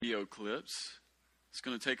video clips. It's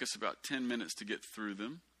going to take us about 10 minutes to get through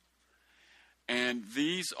them. And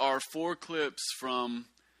these are 4 clips from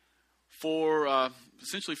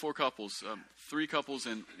essentially four couples, 3 couples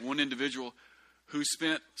and 1 individual who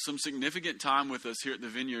spent some significant time with us here at the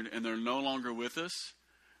Vineyard, and they're no longer with us.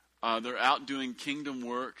 They're out doing kingdom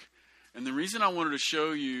work. And the reason I wanted to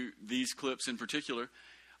show you these clips in particular,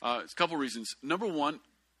 it's a couple reasons. Number one,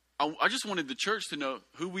 I just wanted the church to know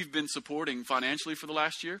who we've been supporting financially for the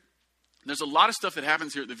last year. There's a lot of stuff that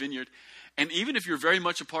happens here at the Vineyard. And even if you're very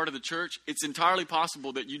much a part of the church, it's entirely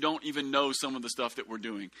possible that you don't even know some of the stuff that we're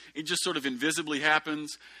doing. It just sort of invisibly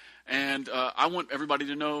happens. And I want everybody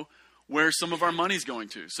to know where some of our money's going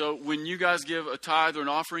to. So when you guys give a tithe or an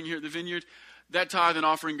offering here at the Vineyard, that tithe and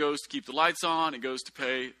offering goes to keep the lights on. It goes to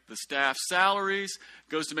pay the staff salaries.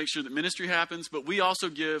 It goes to make sure that ministry happens. But we also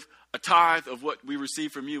give a tithe of what we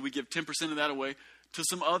receive from you. We give 10% of that away to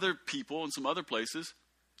some other people in some other places.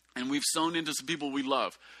 And we've sown into some people we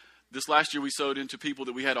love. This last year we sowed into people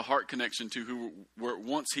that we had a heart connection to who were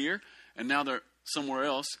once here. And now they're somewhere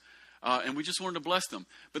else. And we just wanted to bless them.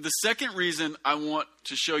 But the second reason I want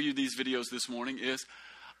to show you these videos this morning is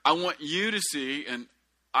I want you to see, and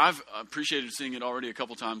I've appreciated seeing it already a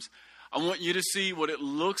couple times, I want you to see what it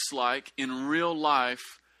looks like in real life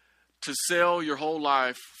to sell your whole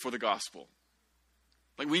life for the gospel.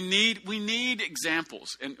 Like we need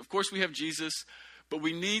examples. And of course we have Jesus, but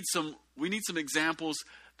we need some examples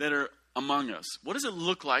that are among us. What does it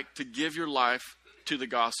look like to give your life to the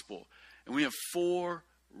gospel? And we have 4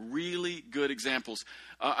 really good examples.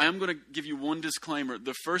 I am going to give you one disclaimer.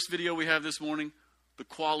 The first video we have this morning, the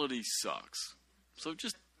quality sucks. So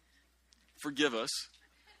just forgive us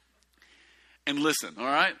and listen, all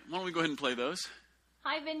right? Why don't we go ahead and play those?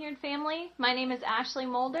 Hi, Vineyard family. My name is Ashley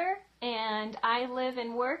Mulder, and I live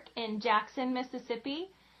and work in Jackson, Mississippi,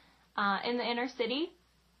 in the inner city.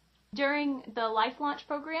 During the Life Launch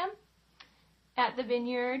program at the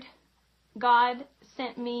Vineyard, God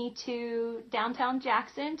sent me to downtown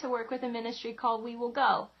Jackson to work with a ministry called We Will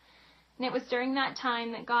Go. And it was during that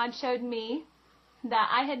time that God showed me that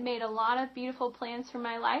I had made a lot of beautiful plans for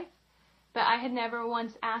my life, but I had never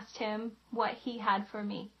once asked him what he had for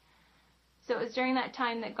me. So it was during that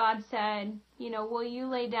time that God said, will you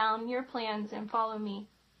lay down your plans and follow me?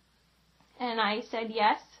 And I said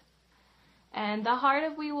yes. And the heart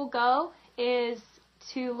of We Will Go is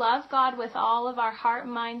to love God with all of our heart,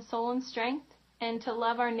 mind, soul, and strength, and to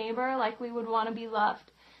love our neighbor like we would want to be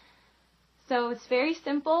loved. So it's very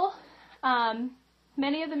simple.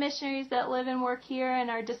 Many of the missionaries that live and work here and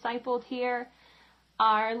are discipled here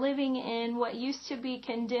are living in what used to be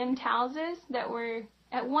condemned houses that were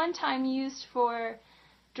at one time used for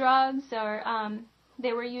drugs, or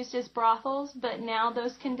they were used as brothels, but now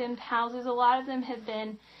those condemned houses, a lot of them have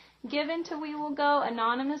been given to We Will Go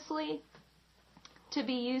anonymously to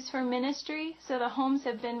be used for ministry. So the homes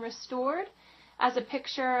have been restored as a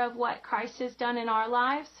picture of what Christ has done in our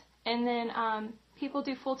lives. And then people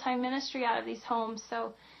do full-time ministry out of these homes.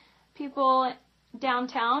 So people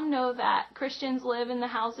downtown know that Christians live in the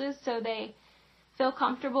houses, so they feel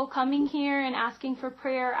comfortable coming here and asking for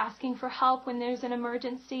prayer, asking for help when there's an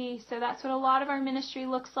emergency. So that's what a lot of our ministry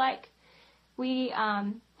looks like. We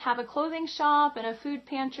have a clothing shop and a food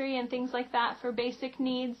pantry and things like that for basic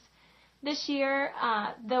needs. This year,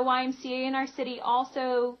 the YMCA in our city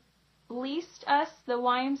also leased us the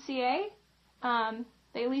YMCA.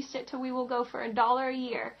 They leased it to We Will Go for $1 a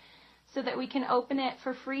year so that we can open it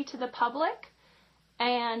for free to the public.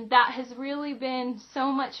 And that has really been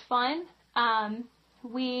so much fun.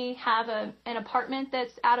 We have an apartment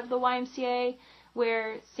that's out of the YMCA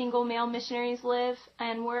where single male missionaries live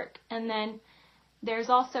and work. And then there's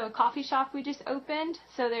also a coffee shop we just opened.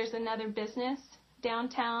 So there's another business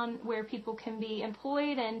downtown where people can be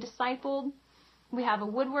employed and discipled. We have a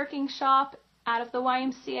woodworking shop out of the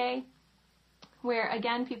YMCA where,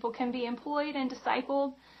 again, people can be employed and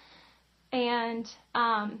discipled. And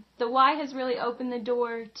the Y has really opened the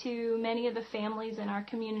door to many of the families in our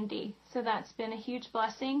community. So that's been a huge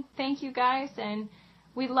blessing. Thank you, guys, and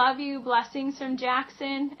we love you. Blessings from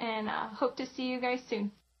Jackson, and hope to see you guys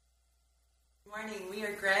soon. Good morning. We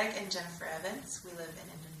are Greg and Jennifer Evans. We live in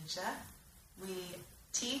Indonesia. We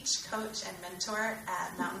teach, coach, and mentor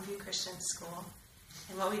at Mountain View Christian School.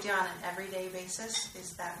 And what we do on an everyday basis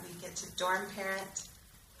is that we get to dorm parent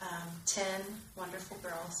 10 wonderful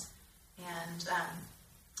girls. And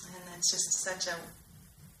it's just such a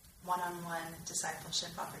one-on-one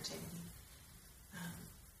discipleship opportunity.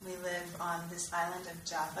 We live on this island of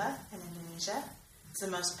Java in Indonesia. It's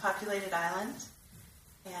the most populated island,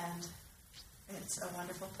 and it's a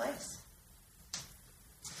wonderful place.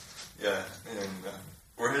 Yeah, and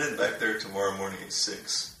We're headed back there tomorrow morning at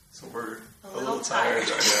 6, so we're a little tired right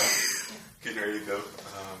now, getting ready to go.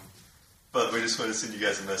 But we just want to send you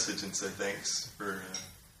guys a message and say thanks for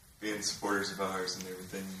being supporters of ours and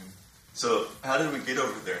everything. And so how did we get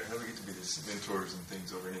over there? How did we get to be these mentors and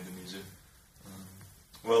things over in Indonesia?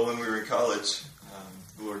 Well, when we were in college,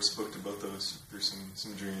 the Lord spoke to both of us through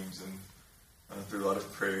some dreams and through a lot of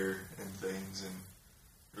prayer and things, and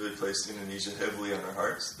really placed Indonesia heavily on our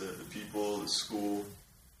hearts, the people, the school,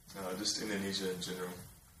 just Indonesia in general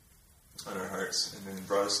on our hearts, and then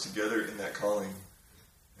brought us together in that calling.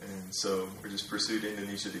 And so we just pursued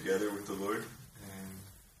Indonesia together with the Lord,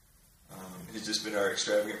 and He's just been our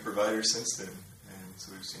extravagant provider since then. And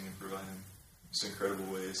so we've seen Him provide in just incredible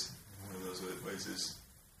ways. And one of those ways is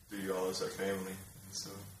through you all as our family. And so,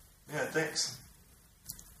 yeah, thanks.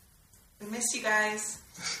 We miss you guys.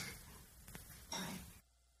 Bye.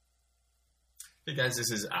 Hey guys,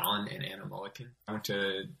 this is Alan and Anna Mulliken. I went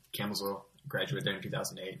to Campbellsville, graduated there in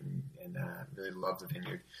 2008, and really loved the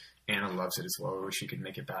Vineyard. Anna loves it as well. I wish she could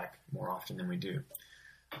make it back more often than we do.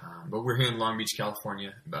 But we're here in Long Beach,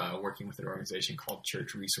 California, working with an organization called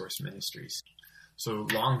Church Resource Ministries. So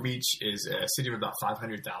Long Beach is a city of about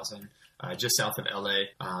 500,000, just south of LA.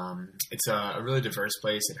 It's a really diverse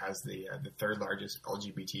place. It has the third largest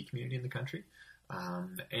LGBT community in the country.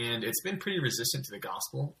 And it's been pretty resistant to the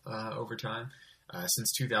gospel over time.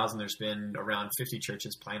 Since 2000, there's been around 50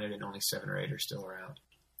 churches planted, and only 7 or 8 are still around.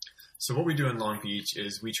 So what we do in Long Beach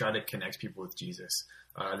is we try to connect people with Jesus.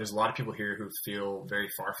 There's a lot of people here who feel very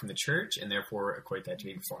far from the church and therefore equate that to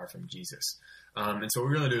being far from Jesus. And so what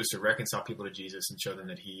we really do is to reconcile people to Jesus and show them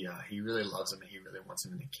that he really loves them and he really wants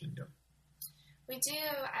them in the kingdom. We do,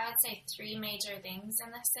 I would say, 3 major things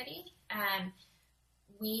in the city.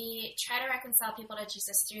 We try to reconcile people to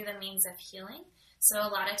Jesus through the means of healing. So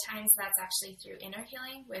a lot of times that's actually through inner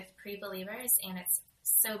healing with pre-believers, and it's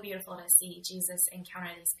so beautiful to see Jesus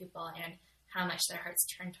encounter these people and how much their hearts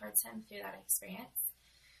turn towards him through that experience.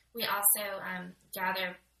 We also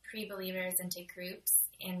gather pre-believers into groups,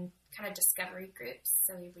 in kind of discovery groups.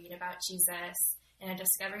 So we read about Jesus in a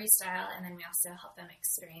discovery style, and then we also help them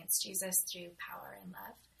experience Jesus through power and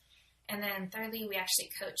love. And then thirdly, we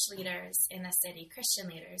actually coach leaders in the city, Christian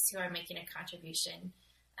leaders who are making a contribution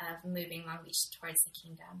of moving Long Beach towards the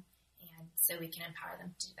kingdom. And so we can empower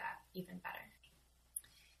them to do that even better.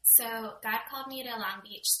 So God called me to Long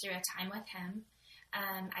Beach through a time with him.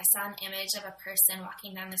 I saw an image of a person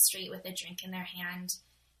walking down the street with a drink in their hand.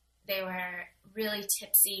 They were really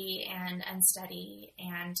tipsy and unsteady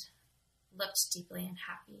and looked deeply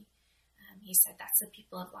unhappy. He said, that's the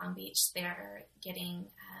people of Long Beach. They're getting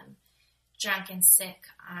drunk and sick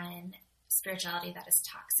on spirituality that is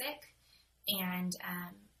toxic, and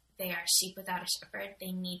they are sheep without a shepherd.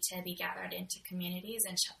 They need to be gathered into communities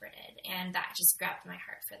and shepherded, and that just grabbed my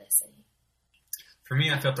heart for the city. For me,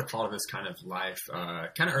 I felt the call to this kind of life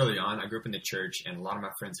kind of early on. I grew up in the church, and a lot of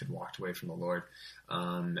my friends had walked away from the Lord.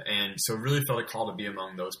 And so really felt a call to be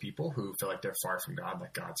among those people who feel like they're far from God,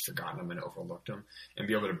 like God's forgotten them and overlooked them, and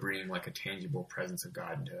be able to bring like a tangible presence of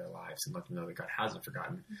God into their lives and let them know that God hasn't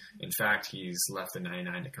forgotten. Mm-hmm. In fact, he's left the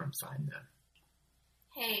 99 to come find them.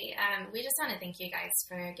 Hey, we just want to thank you guys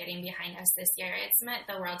for getting behind us this year. It's meant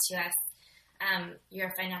the world to us.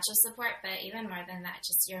 Your financial support, but even more than that,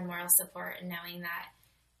 just your moral support and knowing that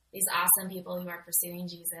these awesome people who are pursuing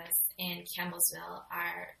Jesus in Campbellsville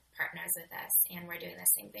are partners with us, and we're doing the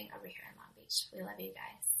same thing over here in Long Beach. We love you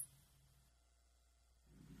guys.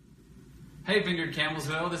 Hey, Vineyard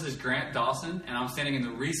Campbellsville, this is Grant Dawson, and I'm standing in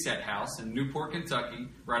the Reset House in Newport, Kentucky,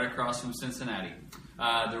 right across from Cincinnati.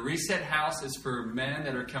 The Reset House is for men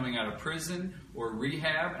that are coming out of prison or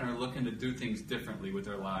rehab and are looking to do things differently with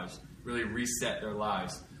their lives, really reset their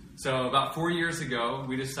lives. So about 4 years ago,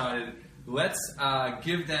 we decided, let's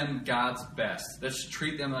give them God's best. Let's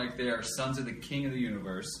treat them like they are sons of the King of the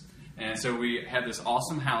universe. And so we have this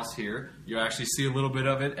awesome house here. You actually see a little bit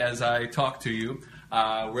of it as I talk to you,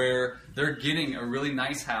 where they're getting a really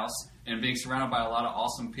nice house and being surrounded by a lot of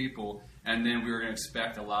awesome people, and then we were going to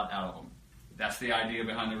expect a lot out of them. That's the idea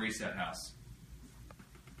behind the Reset House.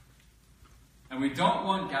 And we don't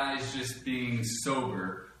want guys just being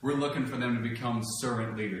sober. We're looking for them to become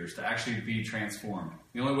servant leaders, to actually be transformed.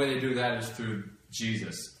 The only way they do that is through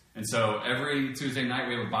Jesus. And so every Tuesday night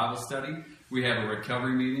we have a Bible study. We have a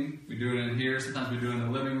recovery meeting. We do it in here. Sometimes we do it in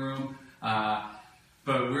the living room.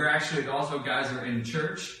 But we're actually also guys that are in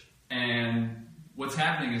church. And what's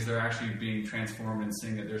happening is they're actually being transformed and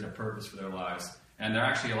seeing that there's a purpose for their lives. And they're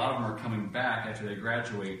actually, a lot of them are coming back after they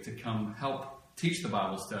graduate to come help teach the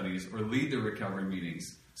Bible studies or lead the recovery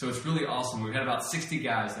meetings. So it's really awesome. We've had about 60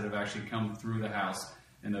 guys that have actually come through the house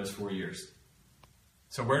in those 4 years.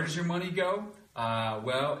 So where does your money go?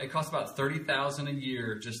 Well, it costs about $30,000 a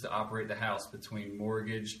year just to operate the house between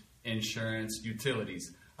mortgage, insurance,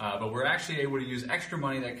 utilities. But we're actually able to use extra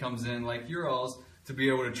money that comes in, like your all's, to be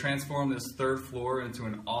able to transform this third floor into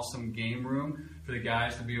an awesome game room for the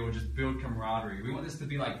guys to be able to just build camaraderie. We want this to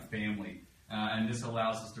be like family, and this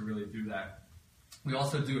allows us to really do that. We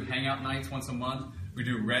also do hangout nights once a month. We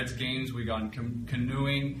do Reds games. We got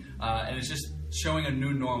canoeing, and it's just showing a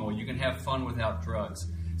new normal. You can have fun without drugs.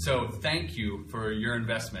 So thank you for your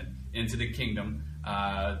investment into the kingdom.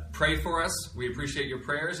 Pray for us. We appreciate your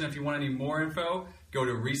prayers. And if you want any more info, go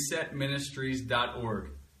to resetministries.org.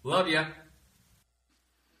 Love ya.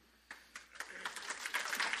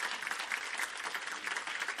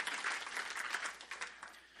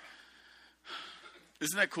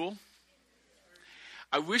 Isn't that cool?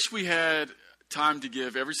 I wish we had time to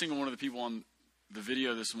give every single one of the people on the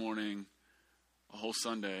video this morning a whole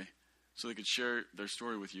Sunday so they could share their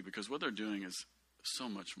story with you, because what they're doing is so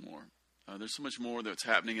much more. There's so much more that's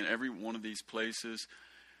happening in every one of these places.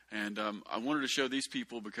 And I wanted to show these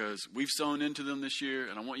people because we've sown into them this year,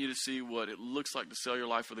 and I want you to see what it looks like to sell your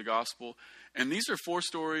life for the gospel. And these are 4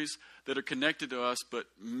 stories that are connected to us, but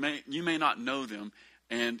you may not know them.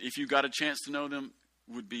 And if you got a chance to know them,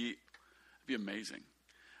 it'd be amazing.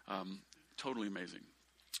 Totally amazing.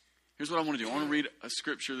 Here's what I want to do. I want to read a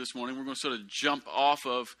scripture this morning. We're going to sort of jump off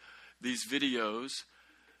of these videos.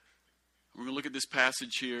 We're going to look at this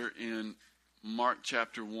passage here in Mark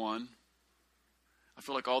chapter 1. I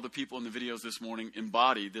feel like all the people in the videos this morning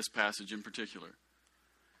embody this passage in particular.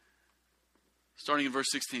 Starting in verse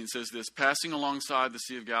 16, it says this: Passing alongside the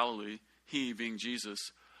Sea of Galilee, he, being Jesus,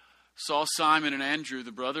 saw Simon and Andrew,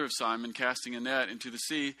 the brother of Simon, casting a net into the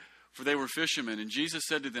sea, for they were fishermen. And Jesus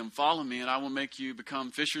said to them, Follow me, and I will make you become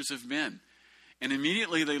fishers of men. And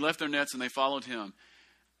immediately they left their nets and they followed him.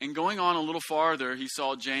 And going on a little farther, he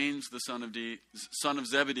saw James, the son of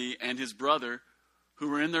Zebedee, and his brother, who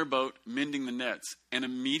were in their boat mending the nets. And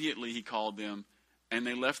immediately he called them, and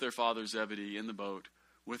they left their father Zebedee in the boat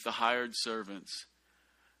with the hired servants,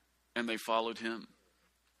 and they followed him.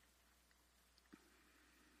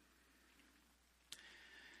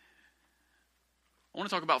 I want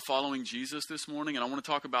to talk about following Jesus this morning, and I want to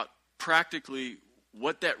talk about practically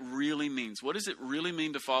what that really means. What does it really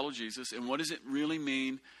mean to follow Jesus, and what does it really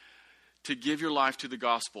mean to give your life to the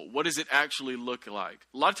gospel? What does it actually look like?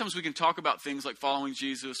 A lot of times we can talk about things like following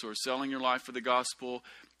Jesus or selling your life for the gospel,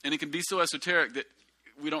 and it can be so esoteric that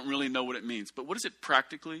we don't really know what it means. But what does it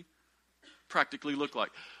practically look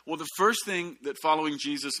like? Well, the first thing that following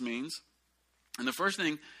Jesus means, and the first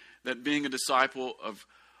thing that being a disciple of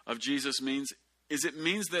Jesus means, is it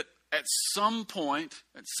means that at some point,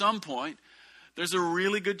 there's a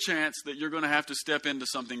really good chance that you're going to have to step into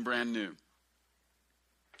something brand new.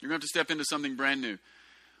 You're going to have to step into something brand new.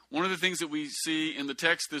 One of the things that we see in the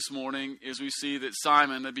text this morning is we see that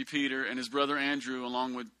Simon, that'd be Peter, and his brother Andrew,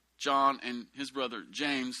 along with John and his brother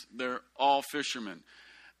James, they're all fishermen.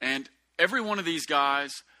 And every one of these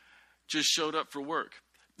guys just showed up for work.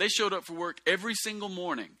 They showed up for work every single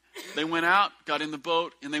morning. They went out, got in the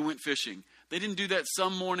boat, and they went fishing. They didn't do that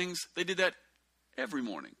some mornings. They did that every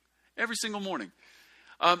morning, every single morning.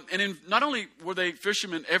 Not only were they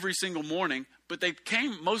fishermen every single morning, but they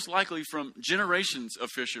came most likely from generations of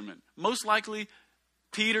fishermen. Most likely,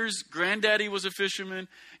 Peter's granddaddy was a fisherman,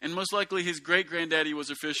 and most likely his great-granddaddy was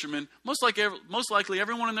a fisherman. Most likely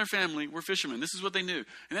everyone in their family were fishermen. This is what they knew.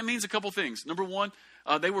 And that means a couple things. Number one,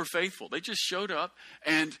 they were faithful. They just showed up.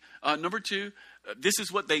 And number two, this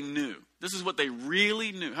is what they knew. This is what they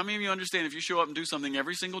really knew. How many of you understand if you show up and do something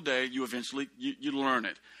every single day, you eventually you learn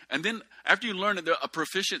it. And then after you learn it, a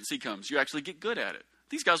proficiency comes. You actually get good at it.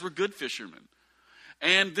 These guys were good fishermen.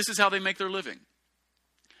 And this is how they make their living.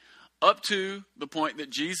 Up to the point that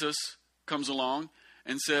Jesus comes along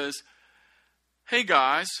and says, Hey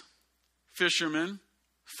guys, fishermen,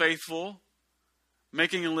 faithful,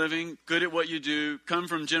 making a living, good at what you do, come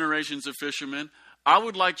from generations of fishermen. I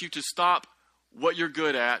would like you to stop what you're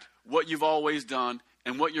good at, what you've always done,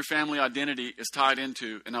 and what your family identity is tied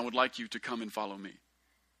into, and I would like you to come and follow me.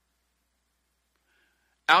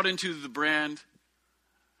 Out into the brand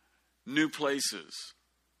new places.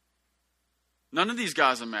 None of these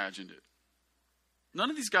guys imagined it. None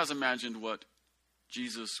of these guys imagined what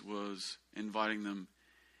Jesus was inviting them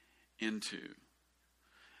into.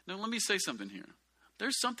 Now, let me say something here.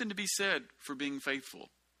 There's something to be said for being faithful.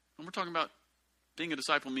 When we're talking about being a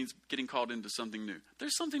disciple means getting called into something new.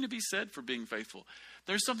 There's something to be said for being faithful.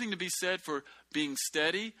 There's something to be said for being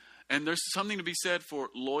steady, and there's something to be said for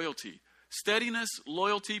loyalty. Steadiness,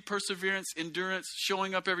 loyalty, perseverance, endurance,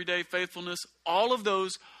 showing up every day, faithfulness, all of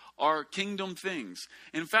those are kingdom things.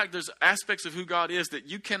 In fact, there's aspects of who God is that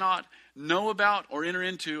you cannot know about or enter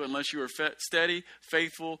into unless you are steady,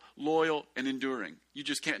 faithful, loyal, and enduring. You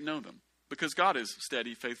just can't know them because God is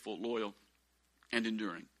steady, faithful, loyal, and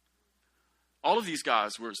enduring. All of these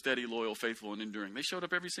guys were steady, loyal, faithful, and enduring. They showed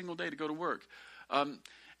up every single day to go to work.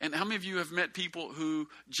 And how many of you have met people who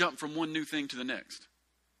jump from one new thing to the next?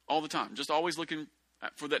 All the time. Just always looking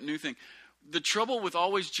for that new thing. The trouble with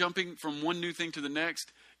always jumping from one new thing to the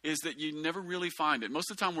next is that you never really find it. Most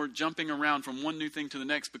of the time we're jumping around from one new thing to the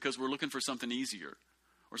next because we're looking for something easier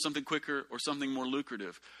or something quicker or something more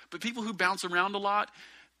lucrative. But people who bounce around a lot,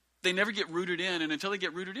 they never get rooted in. And until they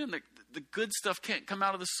get rooted in, the good stuff can't come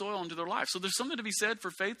out of the soil into their life. So there's something to be said for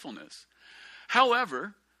faithfulness.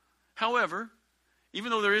 However, even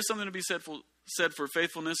though there is something to be said for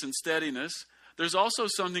faithfulness and steadiness, there's also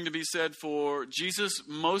something to be said for Jesus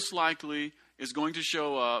most likely is going to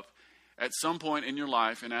show up at some point in your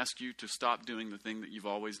life and ask you to stop doing the thing that you've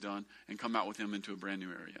always done and come out with him into a brand new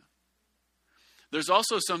area. There's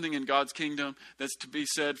also something in God's kingdom that's to be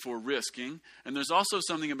said for risking. And there's also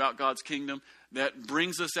something about God's kingdom that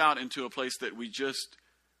brings us out into a place that we just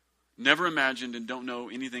never imagined and don't know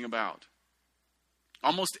anything about.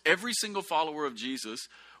 Almost every single follower of Jesus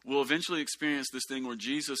will eventually experience this thing where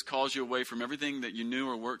Jesus calls you away from everything that you knew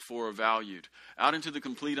or worked for or valued, out into the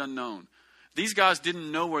complete unknown. These guys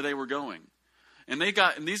didn't know where they were going. And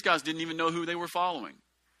these guys didn't even know who they were following.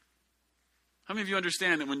 How many of you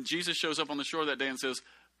understand that when Jesus shows up on the shore that day and says,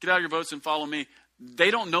 "Get out of your boats and follow me," they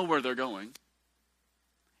don't know where they're going.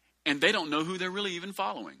 And they don't know who they're really even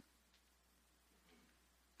following.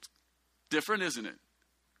 Different, isn't it?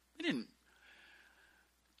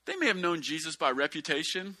 They may have known Jesus by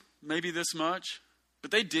reputation, maybe this much,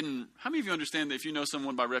 but they didn't. How many of you understand that if you know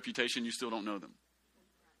someone by reputation, you still don't know them?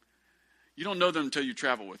 You don't know them until you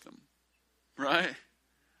travel with them, right?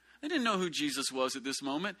 They didn't know who Jesus was at this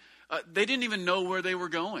moment. They didn't even know where they were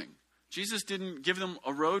going. Jesus didn't give them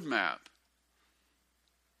a roadmap.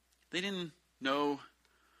 They didn't know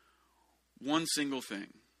one single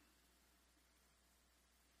thing.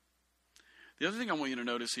 The other thing I want you to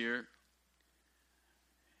notice here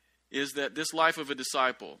is that this life of a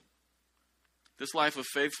disciple, this life of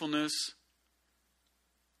faithfulness,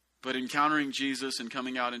 but encountering Jesus and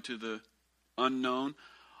coming out into the unknown,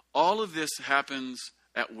 all of this happens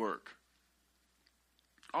at work.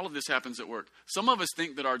 All of this happens at work. Some of us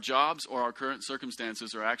think that our jobs or our current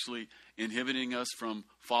circumstances are actually inhibiting us from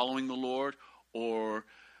following the Lord or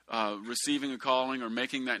receiving a calling or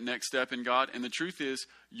making that next step in God. And the truth is,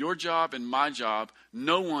 your job and my job,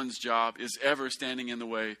 no one's job is ever standing in the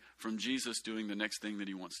way from Jesus doing the next thing that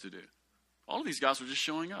he wants to do. All of these guys were just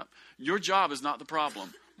showing up. Your job is not the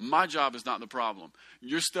problem. My job is not the problem.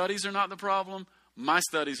 Your studies are not the problem. My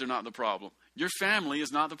studies are not the problem. Your family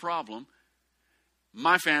is not the problem.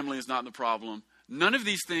 My family is not the problem. None of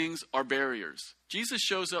these things are barriers. Jesus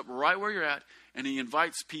shows up right where you're at, and he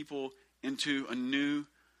invites people into a new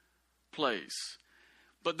place.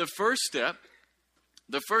 But the first step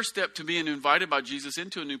to being invited by Jesus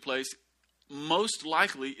into a new place, most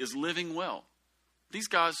likely is living well. These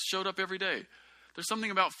guys showed up every day. There's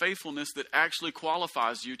something about faithfulness that actually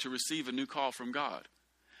qualifies you to receive a new call from God.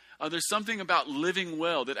 There's something about living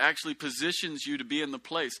well that actually positions you to be in the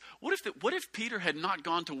place. What if Peter had not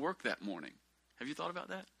gone to work that morning? Have you thought about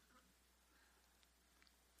that?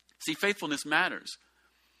 See, faithfulness matters.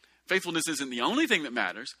 Faithfulness isn't the only thing that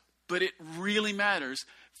matters, but it really matters.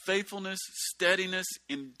 Faithfulness, steadiness,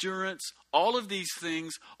 endurance, all of these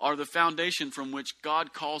things are the foundation from which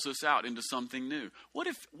God calls us out into something new. What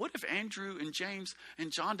if Andrew and James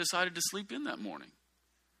and John decided to sleep in that morning?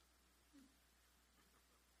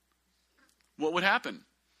 What would happen?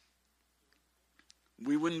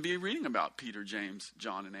 We wouldn't be reading about Peter, James,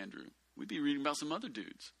 John, and Andrew. We'd be reading about some other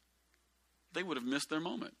dudes. They would have missed their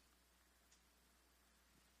moment.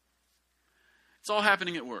 It's all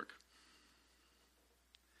happening at work.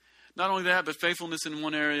 Not only that, but faithfulness in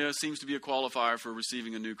one area seems to be a qualifier for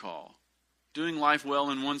receiving a new call. Doing life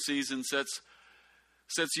well in one season sets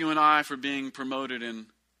you and I for being promoted in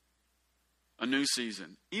a new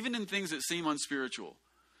season, even in things that seem unspiritual.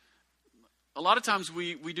 A lot of times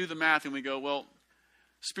we do the math and we go, well,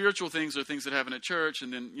 spiritual things are things that happen at church,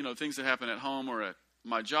 and then, things that happen at home or at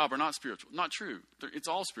my job are not spiritual. Not true. It's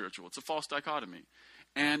all spiritual. It's a false dichotomy.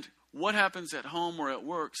 And what happens at home or at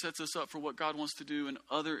work sets us up for what God wants to do in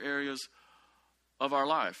other areas of our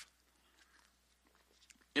life.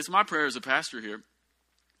 It's my prayer as a pastor here.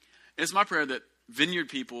 It's my prayer that Vineyard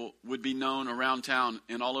people would be known around town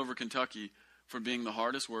and all over Kentucky for being the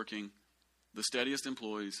hardest working, the steadiest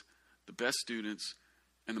employees, the best students,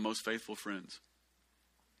 and the most faithful friends.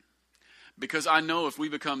 Because I know if we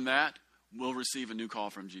become that, we'll receive a new call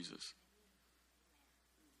from Jesus.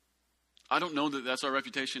 I don't know that that's our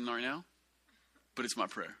reputation right now, but it's my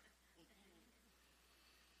prayer.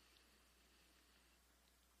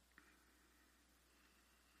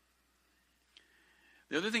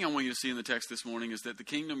 The other thing I want you to see in the text this morning is that the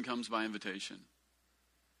kingdom comes by invitation.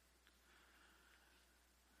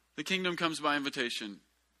 The kingdom comes by invitation.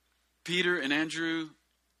 Peter and Andrew,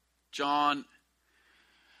 John,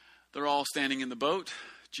 they're all standing in the boat.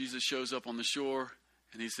 Jesus shows up on the shore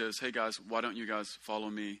and he says, hey guys, why don't you guys follow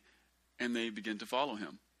me? And they begin to follow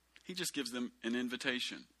him. He just gives them an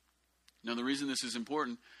invitation. Now the reason this is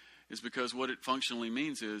important is because what it functionally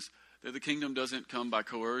means is that the kingdom doesn't come by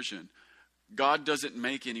coercion. God doesn't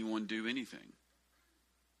make anyone do anything.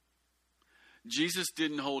 Jesus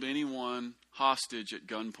didn't hold anyone hostage at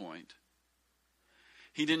gunpoint.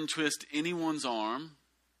 He didn't twist anyone's arm.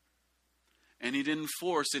 And he didn't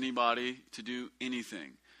force anybody to do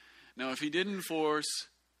anything. Now, if he didn't force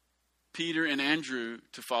Peter and Andrew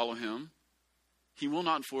to follow him, he will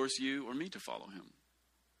not force you or me to follow him.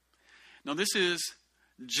 Now, this is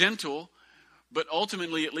gentle, but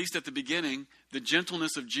ultimately, at least at the beginning, the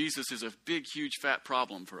gentleness of Jesus is a big, huge, fat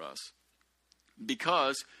problem for us.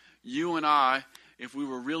 Because you and I, if we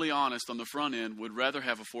were really honest on the front end, would rather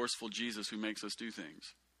have a forceful Jesus who makes us do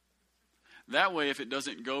things. That way, if it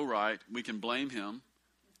doesn't go right, we can blame him.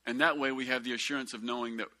 And that way, we have the assurance of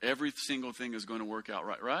knowing that every single thing is going to work out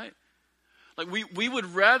right, right? Like, we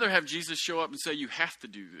would rather have Jesus show up and say, you have to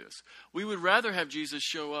do this. We would rather have Jesus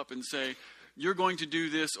show up and say, you're going to do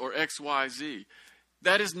this or X, Y, Z.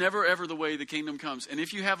 That is never, ever the way the kingdom comes. And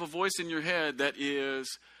if you have a voice in your head that is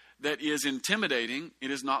intimidating,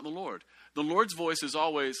 it is not the Lord. The Lord's voice is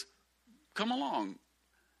always, come along,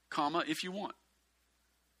 comma, if you want.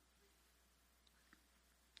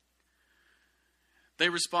 They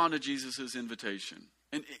respond to Jesus' invitation.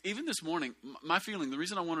 And even this morning, my feeling, the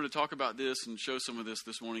reason I wanted to talk about this and show some of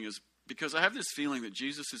this morning is because I have this feeling that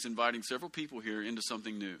Jesus is inviting several people here into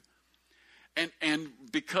something new. And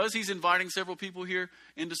because he's inviting several people here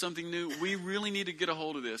into something new, we really need to get a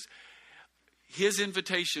hold of this. His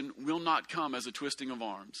invitation will not come as a twisting of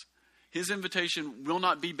arms. His invitation will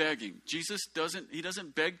not be begging. Jesus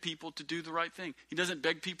doesn't beg people to do the right thing. He doesn't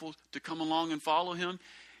beg people to come along and follow him.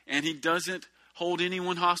 And he doesn't hold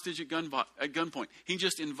anyone hostage at gunpoint. He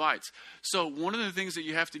just invites. So one of the things that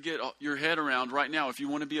you have to get your head around right now, if you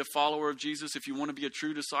want to be a follower of Jesus, if you want to be a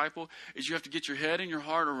true disciple, is you have to get your head and your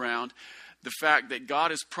heart around the fact that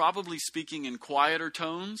God is probably speaking in quieter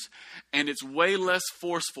tones, and it's way less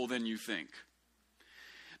forceful than you think.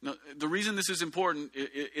 Now, the reason this is important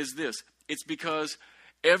is this. It's because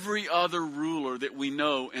every other ruler that we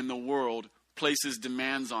know in the world places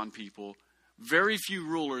demands on people. Very few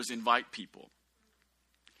rulers invite people.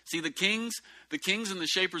 See, the kings and the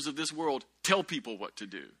shapers of this world tell people what to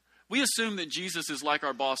do. We assume that Jesus is like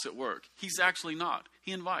our boss at work. He's actually not.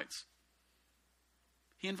 He invites.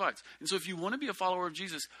 He invites. And so if you want to be a follower of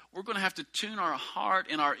Jesus, we're going to have to tune our heart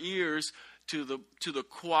and our ears to the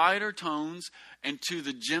quieter tones and to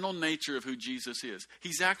the gentle nature of who Jesus is.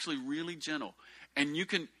 He's actually really gentle. And you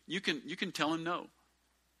can tell him no.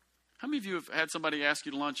 How many of you have had somebody ask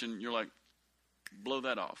you to lunch and you're like, blow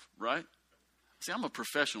that off, right? See, I'm a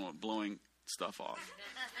professional at blowing stuff off.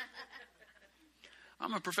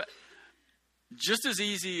 Just as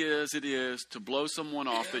easy as it is to blow someone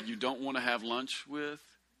off that you don't want to have lunch with,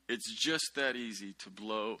 it's just that easy to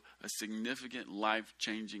blow a significant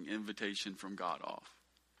life-changing invitation from God off.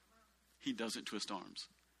 He doesn't twist arms.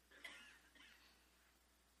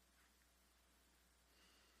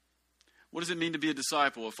 What does it mean to be a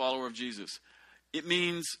disciple, a follower of Jesus? It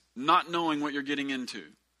means not knowing what you're getting into.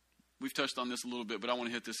 We've touched on this a little bit, but I want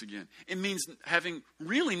to hit this again. It means having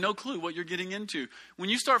really no clue what you're getting into. When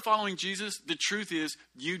you start following Jesus, the truth is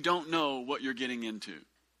you don't know what you're getting into.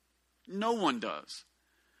 No one does.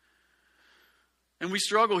 And we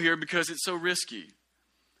struggle here because it's so risky.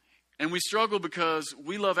 And we struggle because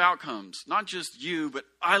we love outcomes. Not just you, but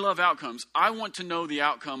I love outcomes. I want to know the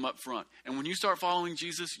outcome up front. And when you start following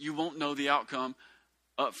Jesus, you won't know the outcome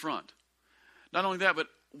up front. Not only that, but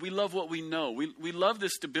we love what we know. We love the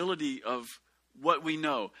stability of what we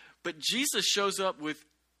know. But Jesus shows up with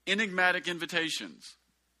enigmatic invitations.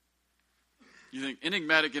 You think,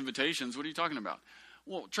 enigmatic invitations? What are you talking about?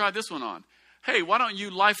 Well, try this one on. Hey, why don't you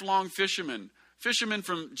lifelong fishermen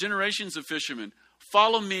from generations of fishermen,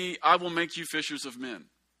 follow me, I will make you fishers of men.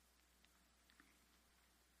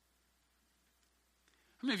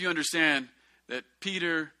 How many of you understand that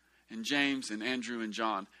Peter and James and Andrew and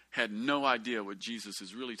John had no idea what Jesus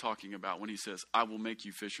is really talking about when he says, I will make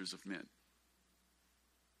you fishers of men?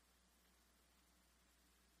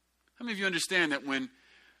 How many of you understand that when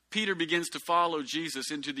Peter begins to follow Jesus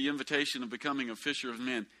into the invitation of becoming a fisher of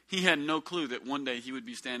men, he had no clue that one day he would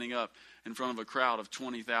be standing up in front of a crowd of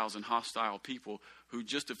 20,000 hostile people who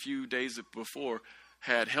just a few days before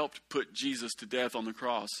had helped put Jesus to death on the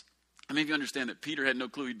cross. How many of you understand that Peter had no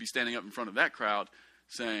clue he'd be standing up in front of that crowd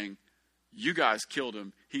saying, you guys killed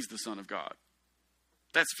him, he's the Son of God?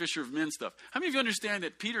 That's fisher of men stuff. How many of you understand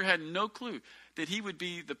that Peter had no clue that he would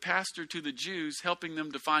be the pastor to the Jews, helping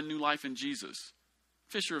them to find new life in Jesus?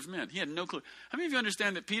 Fisher of men. He had no clue. How many of you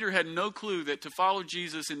understand that Peter had no clue that to follow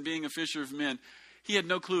Jesus in being a fisher of men, he had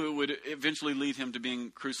no clue it would eventually lead him to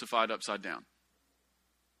being crucified upside down?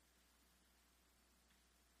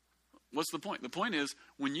 What's the point? The point is,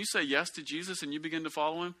 when you say yes to Jesus and you begin to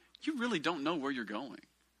follow him, you really don't know where you're going.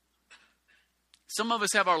 Some of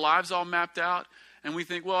us have our lives all mapped out, and we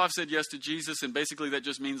think, well, I've said yes to Jesus, and basically that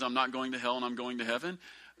just means I'm not going to hell and I'm going to heaven.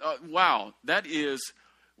 Wow, that is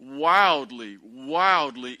wildly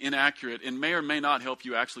inaccurate and may or may not help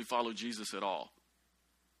you actually follow Jesus at all.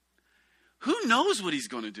 Who knows what he's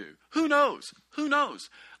going to do? Who knows? Who knows?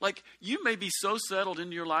 Like, you may be so settled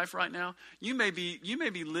into your life right now. You may be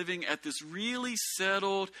living at this really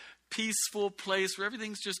settled, peaceful place where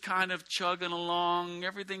everything's just kind of chugging along.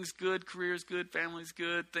 Everything's good. Career's good. Family's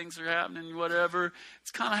good. Things are happening, whatever. It's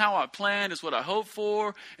kind of how I planned. It's what I hope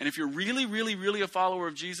for. And if you're really a follower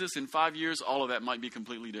of Jesus, in 5 years, all of that might be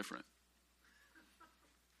completely different.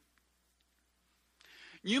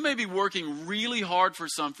 You may be working really hard for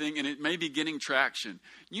something and it may be getting traction.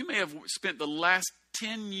 You may have spent the last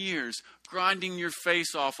 10 years grinding your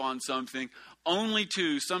face off on something, only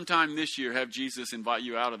to sometime this year have Jesus invite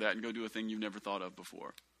you out of that and go do a thing you've never thought of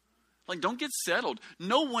before. Like, don't get settled.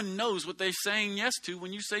 No one knows what they're saying yes to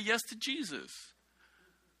when you say yes to Jesus.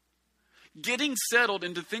 Getting settled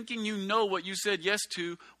into thinking you know what you said yes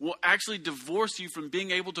to will actually divorce you from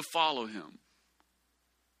being able to follow him.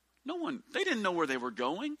 They didn't know where they were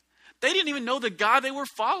going. They didn't even know the guy they were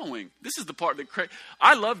following. This is the part that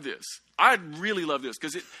I love this. I really love this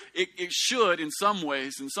because it should, in some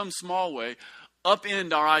ways, in some small way,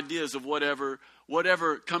 upend our ideas of whatever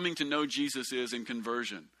coming to know Jesus is in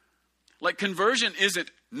conversion. Like, conversion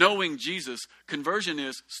isn't knowing Jesus. Conversion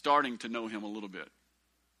is starting to know him a little bit.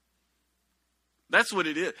 That's what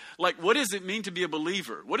it is. Like, what does it mean to be a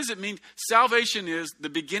believer? What does it mean? Salvation is the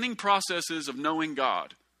beginning processes of knowing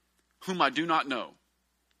God, whom I do not know.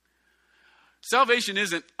 Salvation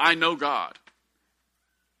isn't, I know God.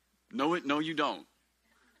 No, you don't.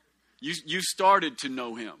 You started to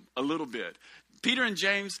know him a little bit. Peter and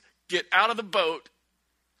James get out of the boat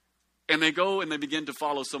and they go and they begin to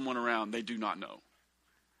follow someone around they do not know.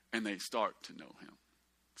 And they start to know him.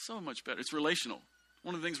 So much better. It's relational.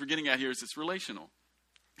 One of the things we're getting at here is it's relational.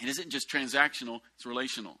 It isn't just transactional, it's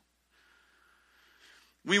relational.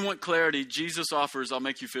 We want clarity. Jesus offers, I'll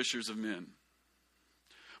make you fishers of men.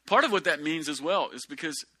 Part of what that means as well is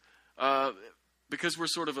because we're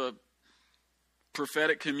sort of a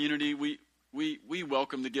prophetic community, we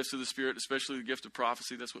welcome the gifts of the Spirit, especially the gift of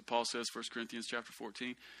prophecy. That's what Paul says, 1 Corinthians chapter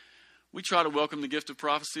 14. We try to welcome the gift of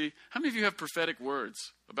prophecy. How many of you have prophetic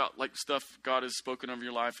words about like stuff God has spoken over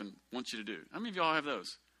your life and wants you to do? How many of y'all have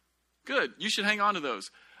those? Good. You should hang on to those.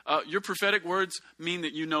 Your prophetic words mean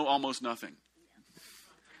that you know almost nothing.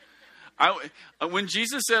 When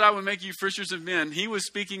Jesus said, I would make you fishers of men, he was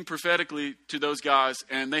speaking prophetically to those guys,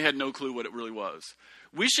 and they had no clue what it really was.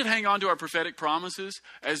 We should hang on to our prophetic promises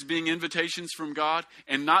as being invitations from God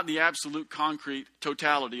and not the absolute concrete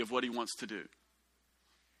totality of what he wants to do.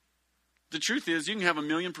 The truth is, you can have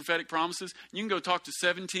 1,000,000 prophetic promises. You can go talk to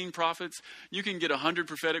 17 prophets. You can get 100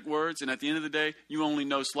 prophetic words, and at the end of the day, you only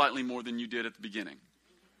know slightly more than you did at the beginning.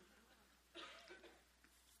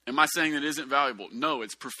 Am I saying that it isn't valuable? No,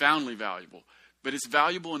 it's profoundly valuable. But it's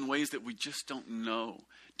valuable in ways that we just don't know.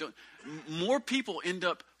 More people end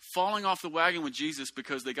up falling off the wagon with Jesus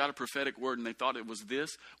because they got a prophetic word and they thought it was this,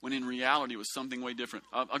 when in reality it was something way different.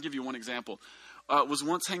 I'll give you one example. Was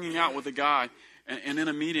once hanging out with a guy, and in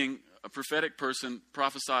a meeting, a prophetic person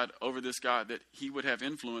prophesied over this guy that he would have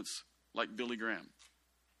influence like Billy Graham.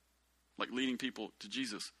 Like leading people to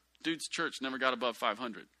Jesus. Dude's church never got above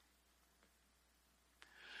 500.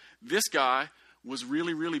 This guy was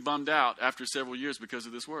really, really bummed out after several years because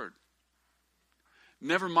of this word.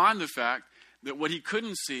 Never mind the fact that what he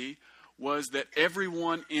couldn't see was that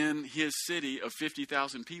everyone in his city of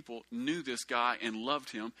 50,000 people knew this guy and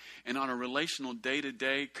loved him. And on a relational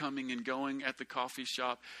day-to-day, coming and going at the coffee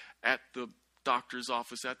shop, at the doctor's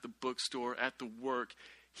office, at the bookstore, at the work,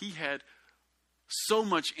 he had so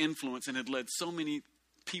much influence and had led so many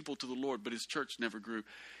people to the Lord, but his church never grew.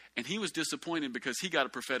 And he was disappointed because he got a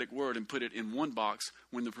prophetic word and put it in one box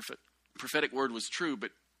when the prophetic word was true,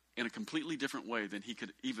 but in a completely different way than he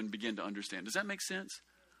could even begin to understand. Does that make sense?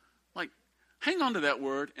 Like, hang on to that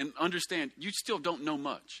word and understand you still don't know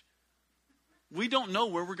much. We don't know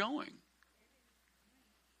where we're going.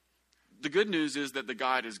 The good news is that the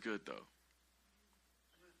guide is good, though.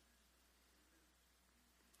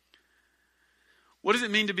 What does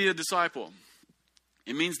it mean to be a disciple?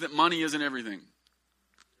 It means that money isn't everything.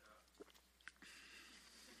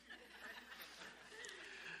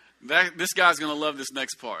 This guy's going to love this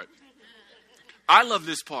next part. I love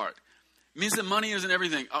this part. It means that money isn't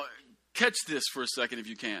everything. Catch this for a second if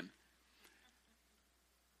you can.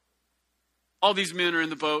 All these men are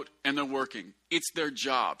in the boat and they're working. It's their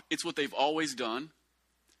job. It's what they've always done.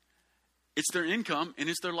 It's their income and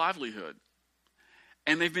it's their livelihood.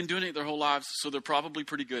 And they've been doing it their whole lives, so they're probably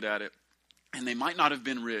pretty good at it. And they might not have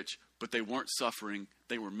been rich, but they weren't suffering.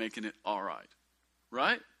 They were making it all right.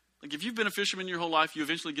 Right? Like if you've been a fisherman your whole life, you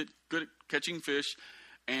eventually get good at catching fish.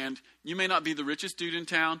 And you may not be the richest dude in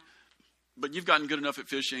town, but you've gotten good enough at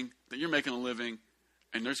fishing that you're making a living.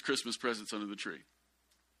 And there's Christmas presents under the tree.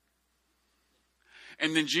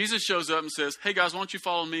 And then Jesus shows up and says, hey guys, why don't you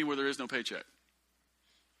follow me where there is no paycheck?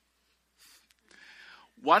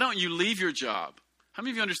 Why don't you leave your job? How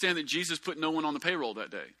many of you understand that Jesus put no one on the payroll that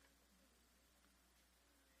day?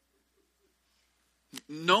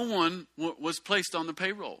 No one was placed on the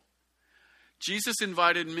payroll. Jesus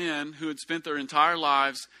invited men who had spent their entire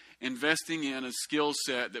lives investing in a skill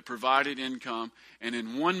set that provided income, and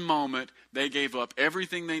in one moment, they gave up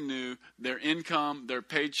everything they knew, their income, their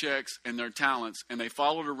paychecks, and their talents, and they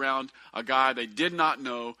followed around a guy they did not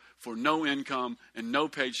know for no income and no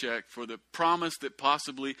paycheck for the promise that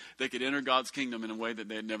possibly they could enter God's kingdom in a way that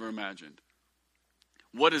they had never imagined.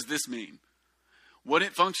 What does this mean? What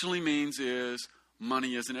it functionally means is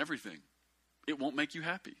money isn't everything. It won't make you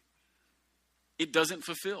happy. It doesn't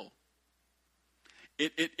fulfill.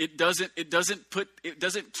 It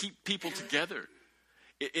doesn't keep people together.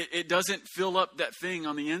 It doesn't fill up that thing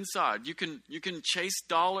on the inside. You can chase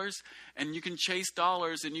dollars and you can chase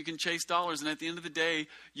dollars and you can chase dollars, and at the end of the day,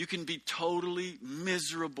 you can be totally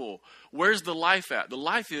miserable. Where's the life at? The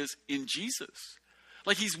life is in Jesus.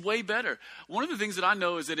 Like he's way better. One of the things that I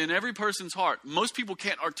know is that in every person's heart, most people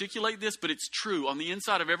can't articulate this, but it's true. On the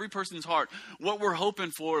inside of every person's heart, what we're hoping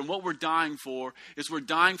for and what we're dying for is we're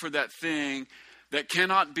dying for that thing that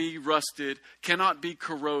cannot be rusted, cannot be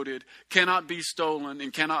corroded, cannot be stolen,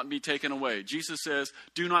 and cannot be taken away. Jesus says,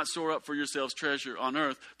 do not store up for yourselves treasure on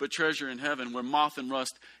earth, but treasure in heaven where moth and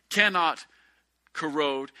rust cannot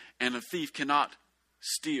corrode and a thief cannot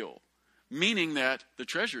steal. Meaning that the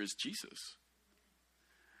treasure is Jesus.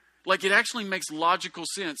 Like it actually makes logical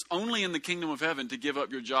sense only in the kingdom of heaven to give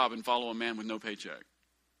up your job and follow a man with no paycheck.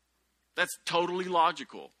 That's totally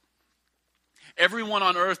logical. Everyone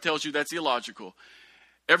on earth tells you that's illogical.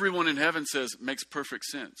 Everyone in heaven says makes perfect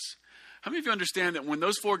sense. How many of you understand that when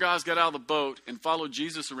those four guys got out of the boat and followed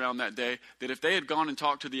Jesus around that day, that if they had gone and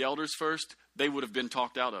talked to the elders first, they would have been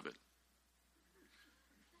talked out of it?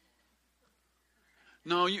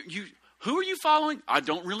 No, who are you following? I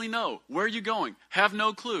don't really know. Where are you going? Have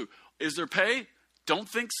no clue. Is there pay? Don't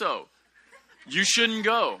think so. You shouldn't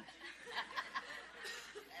go.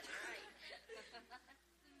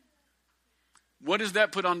 What does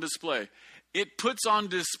that put on display? It puts on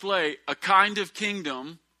display a kind of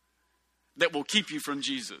kingdom that will keep you from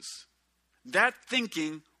Jesus. That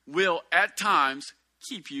thinking will, at times,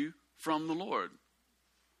 keep you from the Lord.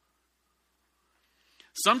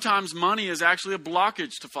 Sometimes money is actually a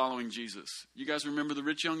blockage to following Jesus. You guys remember the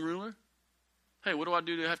rich young ruler? Hey, what do I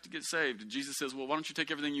do to have to get saved? And Jesus says, well, why don't you take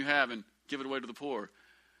everything you have and give it away to the poor?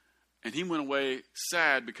 And he went away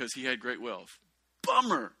sad because he had great wealth.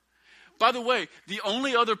 Bummer. By the way, the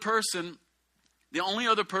only other person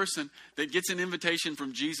that gets an invitation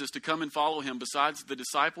from Jesus to come and follow him besides the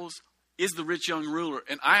disciples is the rich young ruler.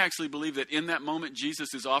 And I actually believe that in that moment,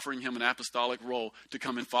 Jesus is offering him an apostolic role to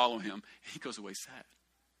come and follow him. He goes away sad.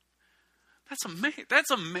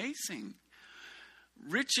 That's amazing.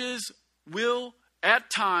 Riches will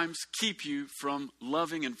at times keep you from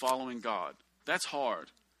loving and following God. That's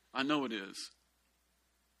hard. I know it is.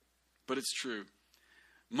 But it's true.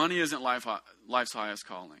 Money isn't life's highest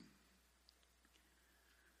calling.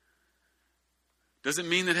 Does it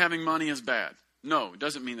mean that having money is bad? No, it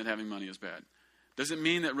doesn't mean that having money is bad. Does it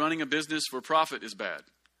mean that running a business for profit is bad?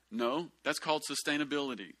 No, that's called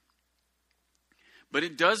sustainability. But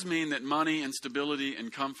it does mean that money and stability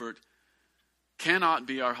and comfort cannot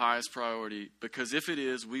be our highest priority, because if it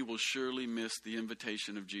is, we will surely miss the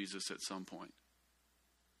invitation of Jesus at some point.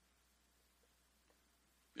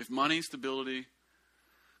 If money, stability,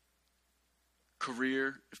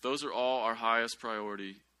 career, if those are all our highest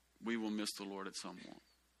priority, we will miss the Lord at some point.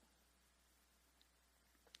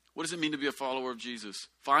 What does it mean to be a follower of Jesus?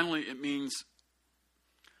 Finally, it means,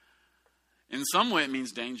 in some way, it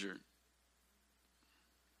means danger.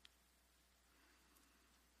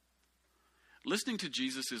 Listening to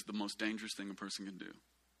Jesus is the most dangerous thing a person can do.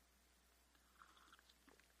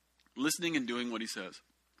 Listening and doing what he says.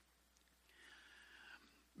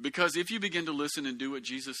 Because if you begin to listen and do what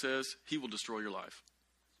Jesus says, he will destroy your life.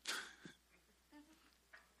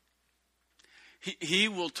 He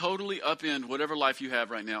will totally upend whatever life you have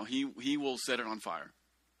right now. He will set it on fire.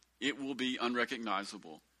 It will be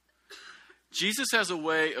unrecognizable. Jesus has a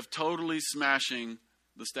way of totally smashing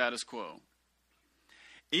the status quo.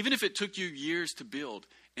 Even if it took you years to build,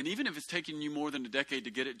 and even if it's taken you more than a decade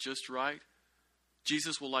to get it just right,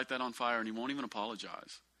 Jesus will light that on fire and he won't even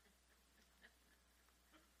apologize.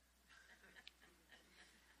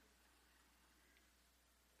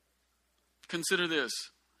 Consider this.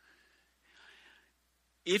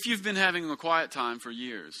 If you've been having a quiet time for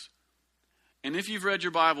years, and if you've read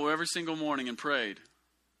your Bible every single morning and prayed,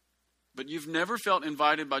 but you've never felt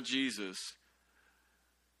invited by Jesus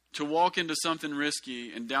to walk into something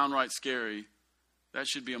risky and downright scary, that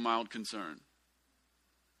should be a mild concern.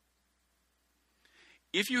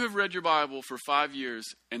 If you have read your Bible for 5 years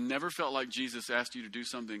and never felt like Jesus asked you to do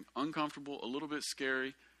something uncomfortable, a little bit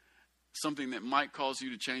scary, something that might cause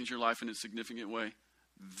you to change your life in a significant way,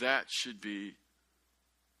 that should be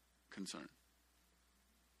concern.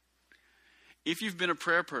 If you've been a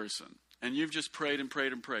prayer person and you've just prayed and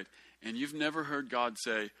prayed and prayed, and you've never heard God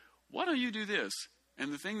say, why don't you do this?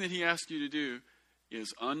 And the thing that he asked you to do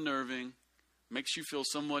is unnerving, makes you feel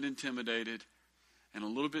somewhat intimidated, and a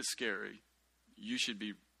little bit scary, you should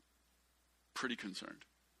be pretty concerned.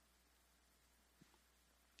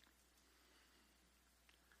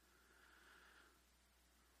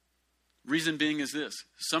 Reason being is this.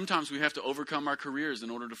 Sometimes we have to overcome our careers in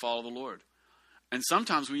order to follow the Lord. And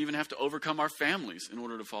sometimes we even have to overcome our families in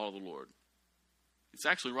order to follow the Lord. It's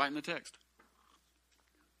actually right in the text.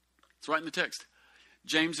 It's right in the text.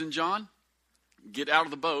 James and John get out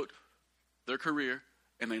of the boat, their career,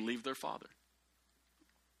 and they leave their father.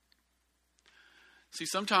 See,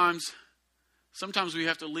 sometimes we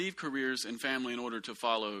have to leave careers and family in order to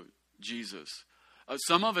follow Jesus.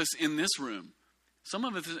 Some of us in this room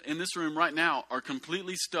right now are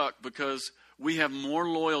completely stuck because we have more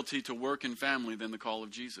loyalty to work and family than the call of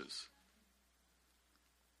Jesus.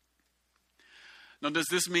 Now, does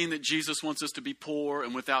this mean that Jesus wants us to be poor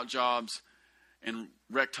and without jobs and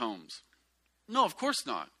wrecked homes? No, of course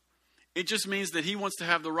not. It just means that he wants to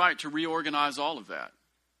have the right to reorganize all of that.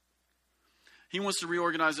 He wants to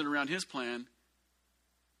reorganize it around his plan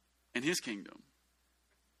and his kingdom.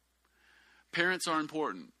 Parents are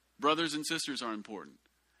important. Brothers and sisters are important.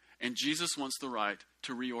 And Jesus wants the right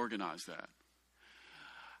to reorganize that.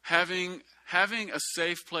 Having a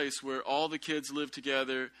safe place where all the kids live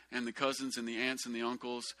together and the cousins and the aunts and the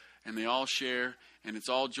uncles and they all share and it's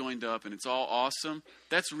all joined up and it's all awesome,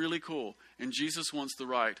 that's really cool. And Jesus wants the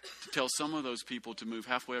right to tell some of those people to move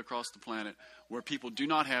halfway across the planet where people do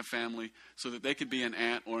not have family so that they could be an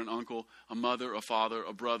aunt or an uncle, a mother, a father,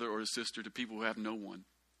 a brother, or a sister to people who have no one.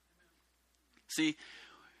 See,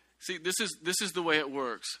 this is the way it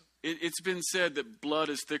works. It's been said that blood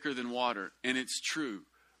is thicker than water, and it's true.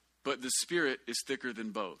 But the Spirit is thicker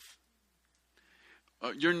than both.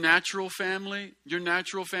 Your natural family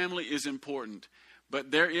is important.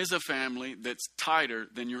 But there is a family that's tighter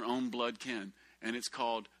than your own blood kin. And it's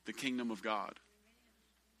called the kingdom of God.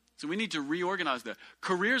 So we need to reorganize that.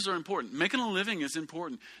 Careers are important. Making a living is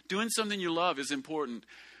important. Doing something you love is important.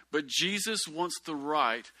 But Jesus wants the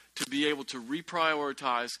right to be able to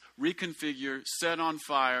reprioritize, reconfigure, set on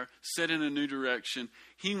fire, set in a new direction.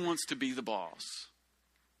 He wants to be the boss.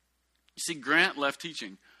 You see, Grant left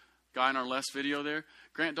teaching. Guy in our last video there,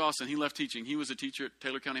 Grant Dawson, he left teaching. He was a teacher at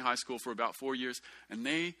Taylor County High School for about 4 years, and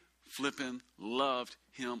they flippin' loved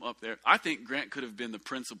him up there. I think Grant could have been the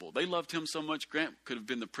principal. They loved him so much, Grant could have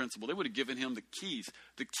been the principal. They would have given him the keys.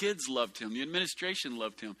 The kids loved him. The administration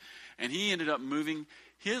loved him. And he ended up moving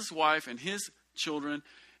his wife and his children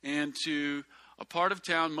into a part of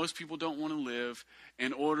town most people don't want to live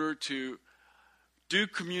in order to do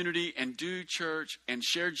community and do church and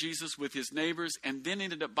share Jesus with his neighbors, and then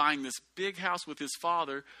ended up buying this big house with his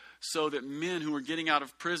father so that men who were getting out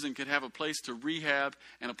of prison could have a place to rehab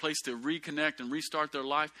and a place to reconnect and restart their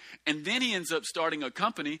life. And then he ends up starting a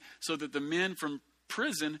company so that the men from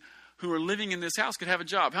prison who are living in this house could have a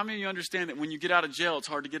job. How many of you understand that when you get out of jail, it's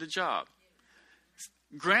hard to get a job?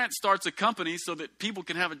 Grant starts a company so that people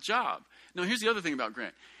can have a job. Now, here's the other thing about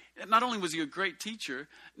Grant. Not only was he a great teacher,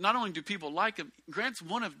 not only do people like him, Grant's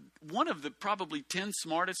one of the probably 10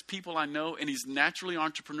 smartest people I know, and he's naturally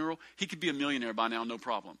entrepreneurial. He could be a millionaire by now, no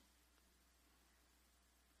problem.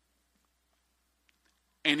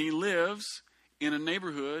 And he lives in a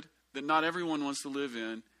neighborhood that not everyone wants to live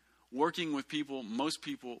in, working with people most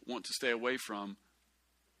people want to stay away from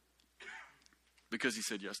because he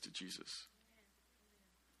said yes to Jesus.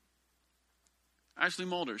 Ashley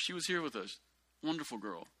Mulder, she was here with us. Wonderful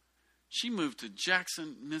girl. She moved to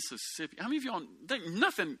Jackson, Mississippi. How many of y'all, there's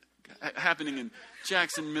nothing happening in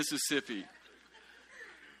Jackson, Mississippi.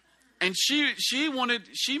 And she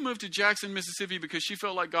moved to Jackson, Mississippi because she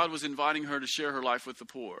felt like God was inviting her to share her life with the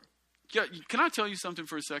poor. Yeah, can I tell you something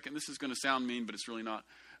for a second? This is going to sound mean, but it's really not.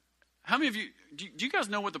 How many of you, do you guys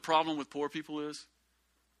know what the problem with poor people is?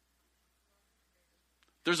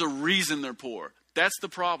 There's a reason they're poor. That's the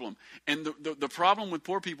problem. And the problem with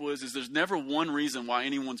poor people is there's never one reason why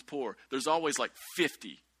anyone's poor. There's always like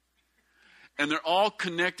 50. And they're all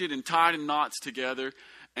connected and tied in knots together.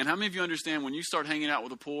 And how many of you understand when you start hanging out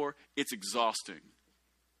with the poor, it's exhausting?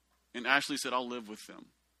 And Ashley said, I'll live with them.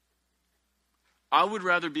 I would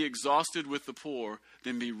rather be exhausted with the poor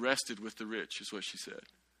than be rested with the rich, is what she said.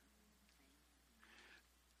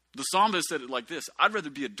 The psalmist said it like this: I'd rather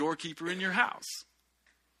be a doorkeeper in your house.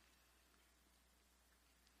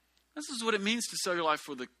 This is what it means to sell your life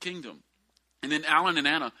for the kingdom. And then Alan and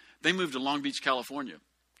Anna, they moved to Long Beach, California,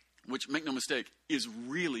 which, make no mistake, is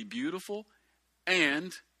really beautiful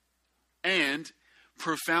and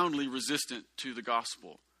profoundly resistant to the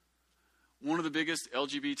gospel. One of the biggest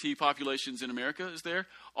LGBT populations in America is there.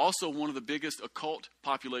 Also, one of the biggest occult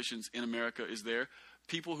populations in America is there.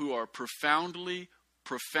 People who are profoundly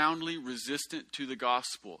resistant to the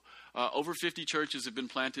gospel. Over 50 churches have been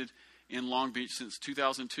planted in Long Beach since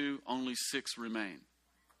 2002. Only 6 remain.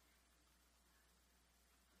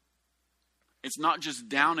 It's not just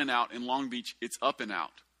down and out in Long Beach, it's up and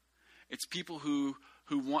out. It's people who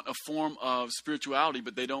want a form of spirituality,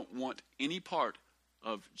 but they don't want any part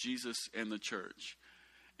of Jesus and the church.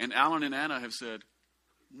 And Alan and Anna have said,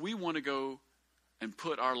 we want to go and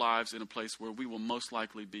put our lives in a place where we will most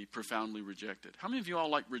likely be profoundly rejected. How many of you all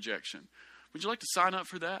like rejection? Would you like to sign up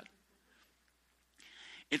for that?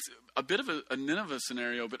 It's a bit of a Nineveh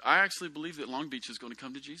scenario, but I actually believe that Long Beach is going to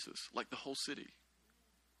come to Jesus, like the whole city.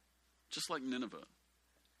 Just like Nineveh.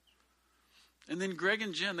 And then Greg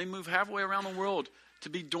and Jen, they move halfway around the world to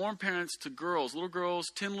be dorm parents to girls,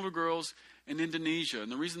 10 little girls in Indonesia.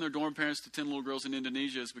 And the reason they're dorm parents to 10 little girls in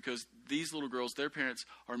Indonesia is because these little girls, their parents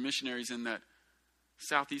are missionaries in that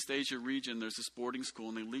Southeast Asia region. There's this boarding school,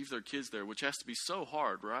 and they leave their kids there, which has to be so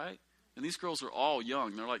hard, right? And these girls are all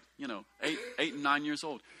young. They're like, 8 and 9 years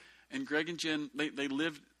old. And Greg and Jen,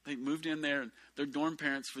 they moved in there, and they're dorm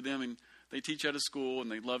parents for them, and they teach at a school,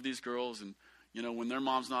 and they love these girls. And, when their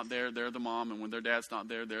mom's not there, they're the mom, and when their dad's not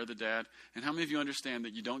there, they're the dad. And how many of you understand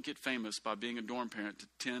that you don't get famous by being a dorm parent to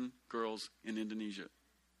 10 girls in Indonesia?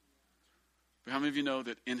 But how many of you know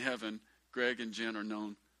that in heaven, Greg and Jen are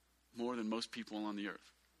known more than most people on the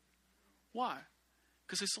earth? Why?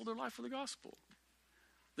 Because they sold their life for the gospel.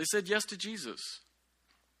 They said yes to Jesus.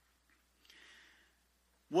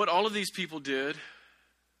 What all of these people did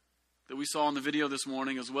that we saw in the video this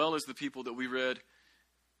morning, as well as the people that we read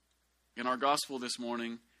in our gospel this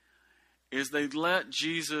morning, is they let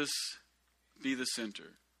Jesus be the center.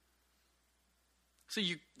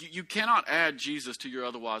 See, you cannot add Jesus to your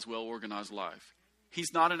otherwise well-organized life.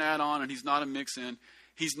 He's not an add-on and he's not a mix-in.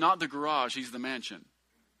 He's not the garage, he's the mansion.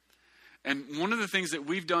 And one of the things that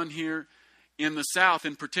we've done here in the South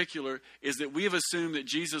in particular is that we have assumed that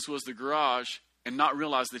Jesus was the garage and not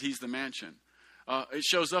realized that he's the mansion. It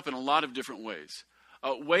shows up in a lot of different ways.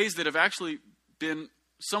 Ways that have actually been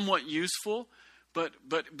somewhat useful, but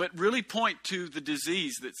really point to the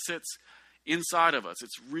disease that sits inside of us.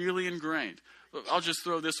 It's really ingrained. I'll just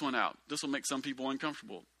throw this one out. This will make some people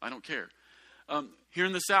uncomfortable. I don't care. Here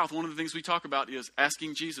in the South, one of the things we talk about is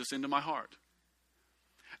asking Jesus into my heart.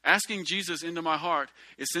 Asking Jesus into my heart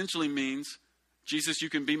essentially means, Jesus, you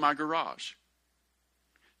can be my garage.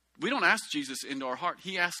 We don't ask Jesus into our heart.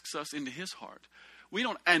 He asks us into his heart. We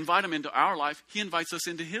don't invite him into our life. He invites us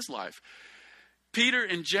into his life. Peter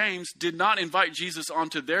and James did not invite Jesus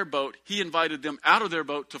onto their boat. He invited them out of their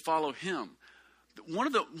boat to follow him. One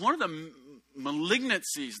of the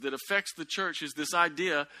malignancies that affects the church is this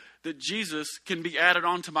idea that Jesus can be added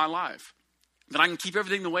onto my life. That I can keep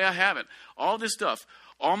everything the way I have it. All this stuff,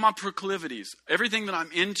 all my proclivities, everything that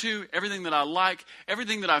I'm into, everything that I like,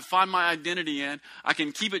 everything that I find my identity in, I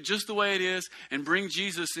can keep it just the way it is and bring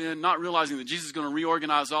Jesus in, not realizing that Jesus is going to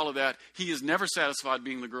reorganize all of that. He is never satisfied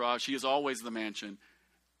being the garage. He is always the mansion.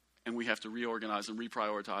 and we have to reorganize and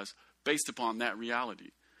reprioritize based upon that reality.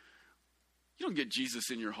 You don't get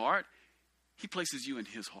Jesus in your heart. He places you in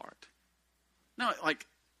his heart. Now,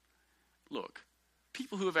 look,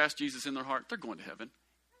 people who have asked Jesus in their heart, they're going to heaven.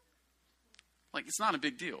 It's not a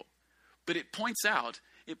big deal. But it points out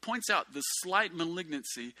the slight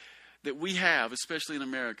malignancy that we have, especially in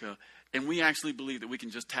America, and we actually believe that we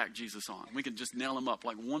can just tack Jesus on. We can just nail him up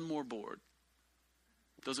like one more board.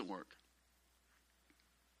 It doesn't work.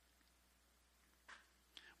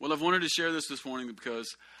 Well, I've wanted to share this morning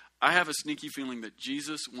because I have a sneaky feeling that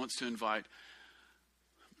Jesus wants to invite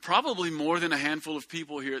probably more than a handful of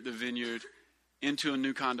people here at the Vineyard into a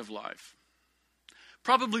new kind of life.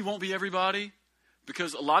 Probably won't be everybody,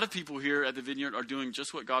 because a lot of people here at the Vineyard are doing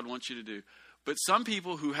just what God wants you to do. But some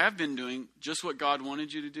people who have been doing just what God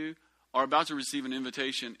wanted you to do are about to receive an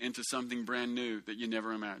invitation into something brand new that you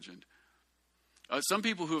never imagined. Some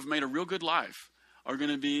people who have made a real good life are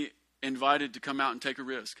going to be invited to come out and take a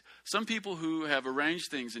risk. Some people who have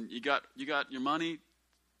arranged things and you got your money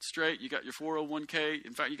straight, you got your 401k.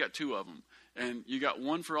 In fact, you got 2 of them. And you got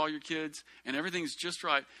one for all your kids, and everything's just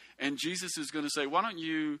right. And Jesus is going to say, why don't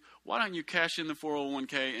you cash in the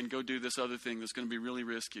 401k and go do this other thing that's going to be really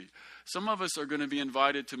risky? Some of us are going to be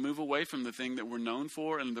invited to move away from the thing that we're known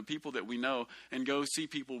for and the people that we know, and go see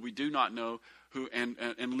people we do not know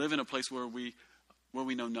and live in a place where we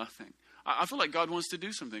know nothing. I feel like God wants to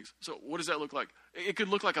do some things. So what does that look like? It could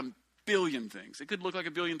look like a billion things. It could look like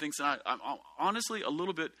a billion things. And I'm honestly a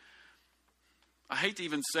little bit, I hate to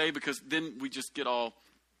even say, because then we just get all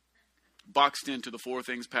boxed into the 4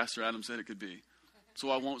 things Pastor Adam said it could be. So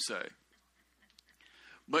I won't say.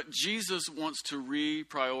 But Jesus wants to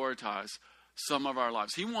reprioritize some of our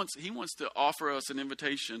lives. He wants to offer us an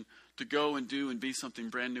invitation to go and do and be something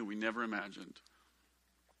brand new we never imagined.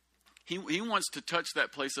 He wants to touch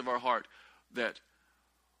that place of our heart that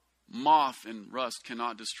moth and rust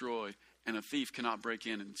cannot destroy and a thief cannot break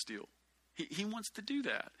in and steal. He wants to do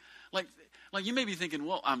that. Like you may be thinking,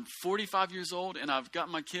 well, I'm 45 years old and I've got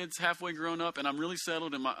my kids halfway grown up and I'm really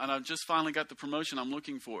settled and I've just finally got the promotion I'm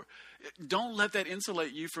looking for. Don't let that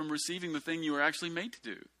insulate you from receiving the thing you were actually made to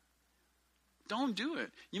do. Don't do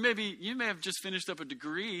it. You may have just finished up a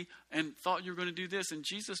degree and thought you were going to do this, and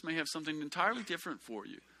Jesus may have something entirely different for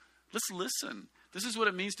you. Let's listen. This is what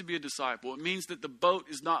it means to be a disciple. It means that the boat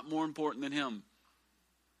is not more important than him.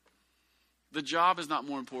 The job is not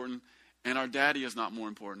more important, and our daddy is not more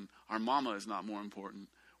important. Our mama is not more important.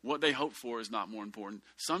 What they hope for is not more important.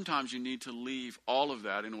 Sometimes you need to leave all of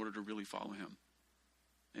that in order to really follow him.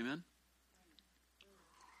 Amen?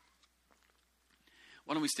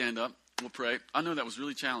 Why don't we stand up? We'll pray. I know that was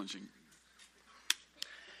really challenging.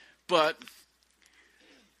 But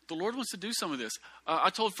the Lord wants to do some of this.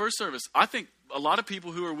 I told First Service, I think a lot of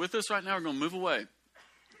people who are with us right now are going to move away.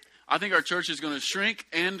 I think our church is going to shrink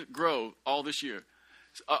and grow all this year.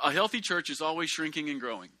 A healthy church is always shrinking and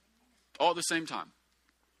growing, all at the same time.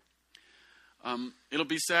 It'll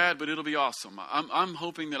be sad, but it'll be awesome. I'm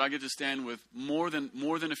hoping that I get to stand with more than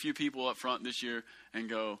a few people up front this year and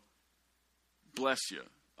go, bless you.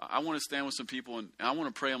 I want to stand with some people and I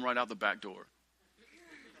want to pray them right out the back door.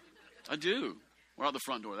 I do. Or out the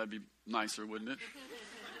front door. That'd be nicer, wouldn't it?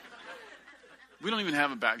 We don't even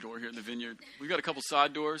have a back door here at the Vineyard. We've got a couple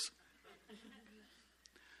side doors.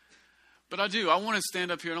 But I do. I want to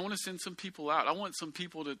stand up here and I want to send some people out. I want some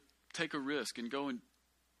people to take a risk and go and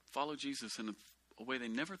follow Jesus in a way they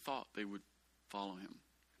never thought they would follow him.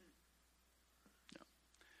 Yeah.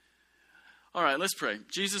 All right, let's pray.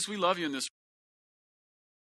 Jesus, we love you in this